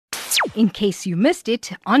in case you missed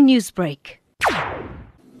it on Newsbreak.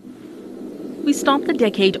 We stopped the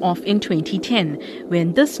decade off in 2010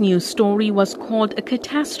 when this news story was called a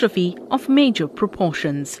catastrophe of major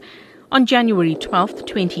proportions. On January 12,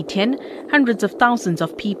 2010, hundreds of thousands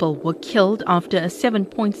of people were killed after a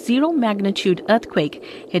 7.0 magnitude earthquake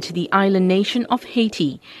hit the island nation of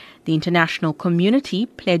Haiti. The international community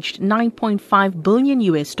pledged $9.5 billion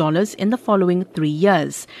in the following 3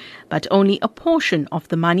 years, but only a portion of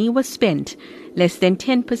the money was spent. Less than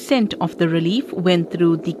 10% of the relief went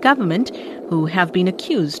through the government, who have been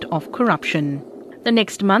accused of corruption. The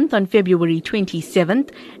next month, on February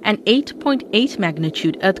 27th, an 8.8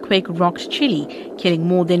 magnitude earthquake rocked Chile, killing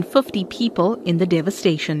more than 50 people in the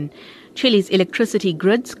devastation. Chile's electricity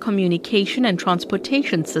grids, communication and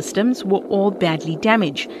transportation systems were all badly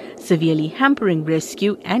damaged, severely hampering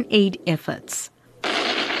rescue and aid efforts.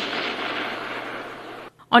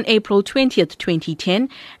 On April 20th, 2010,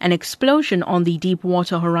 an explosion on the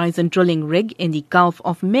Deepwater Horizon drilling rig in the Gulf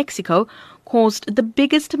of Mexico caused the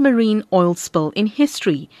biggest marine oil spill in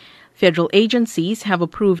history. Federal agencies have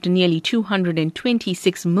approved nearly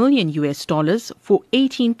 $226 million for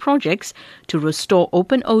 18 projects to restore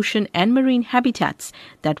open ocean and marine habitats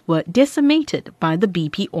that were decimated by the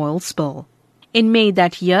BP oil spill. In May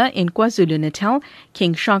that year, in KwaZulu-Natal,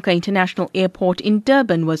 King Shaka International Airport in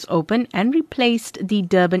Durban was opened and replaced the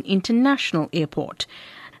Durban International Airport.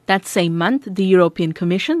 That same month, the European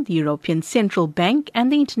Commission, the European Central Bank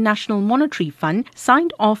and the International Monetary Fund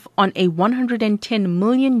signed off on a €110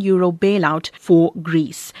 million bailout for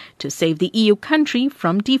Greece to save the EU country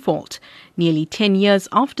from default. Nearly 10 years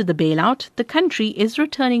after the bailout, the country is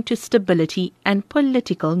returning to stability and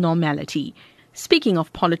political normality. Speaking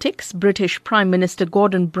of politics, British Prime Minister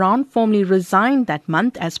Gordon Brown formally resigned that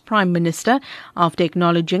month as Prime Minister after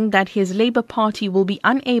acknowledging that his Labour Party will be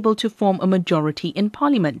unable to form a majority in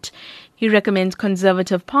Parliament. He recommends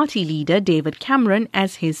Conservative Party leader David Cameron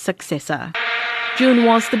as his successor. June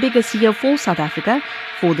was the biggest year for South Africa.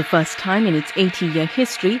 For the first time in its 80-year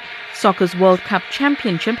history, soccer's World Cup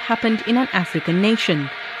Championship happened in an African nation.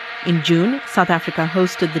 In June, South Africa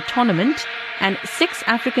hosted the tournament and 6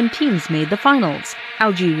 African teams made the finals: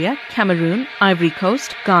 Algeria, Cameroon, Ivory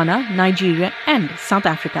Coast, Ghana, Nigeria and South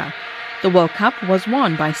Africa. The World Cup was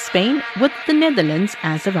won by Spain, with the Netherlands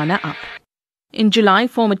as a runner-up. In July,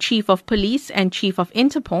 former Chief of Police and Chief of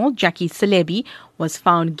Interpol, Jackie Selebi, was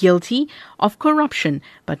found guilty of corruption,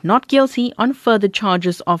 but not guilty on further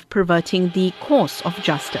charges of perverting the course of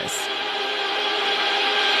justice.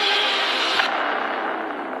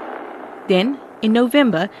 Then, in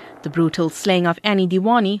November, the brutal slaying of Annie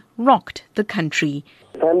Diwani rocked the country.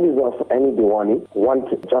 Families of Annie Diwani want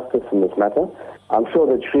justice in this matter. I'm sure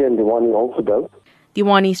that Shriyan Diwani also does.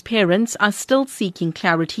 Diwani's parents are still seeking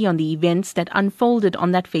clarity on the events that unfolded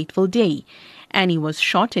on that fateful day. Annie was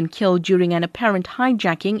shot and killed during an apparent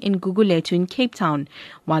hijacking in Gugulethu in Cape Town,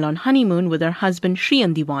 while on honeymoon with her husband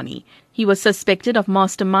Shriyan Diwani. He was suspected of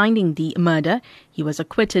masterminding the murder. He was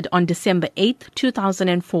acquitted on December 8,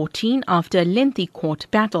 2014 after a lengthy court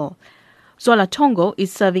battle. Zola Tongo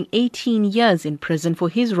is serving 18 years in prison for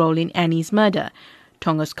his role in Annie's murder.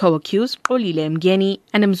 Tongo's co-accused, Xolile Mngeni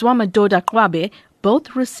and Mzwama Doda Kwabe,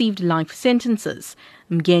 both received life sentences.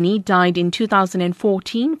 Mngeni died in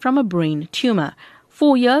 2014 from a brain tumor.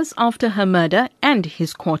 4 years after her murder and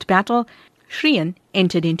his court battle, Shriyan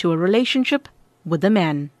entered into a relationship with a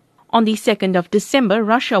man. On the 2nd of December,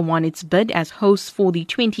 Russia won its bid as host for the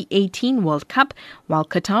 2018 World Cup, while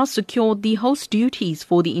Qatar secured the host duties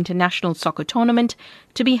for the international soccer tournament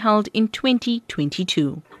to be held in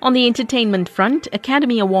 2022. On the entertainment front,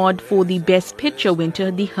 Academy Award for the Best Picture went to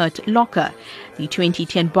The Hurt Locker. The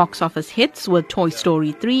 2010 box office hits were Toy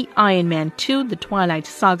Story 3, Iron Man 2, The Twilight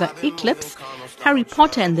Saga Eclipse, Harry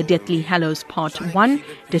Potter and the Deathly Hallows Part 1,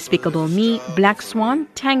 Despicable Me, Black Swan,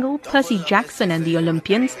 Tangle, Percy Jackson and the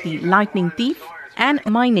Olympians, The Lightning Thief, and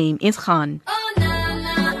My Name is Khan.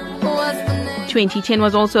 2010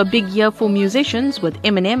 was also a big year for musicians, with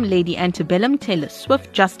Eminem, Lady Antebellum, Taylor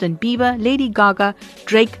Swift, Justin Bieber, Lady Gaga,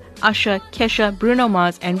 Drake, Usher, Kesha, Bruno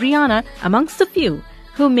Mars and Rihanna amongst the few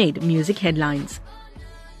who made music headlines.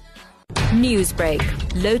 Newsbreak,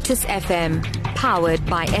 Lotus FM, powered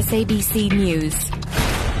by SABC News.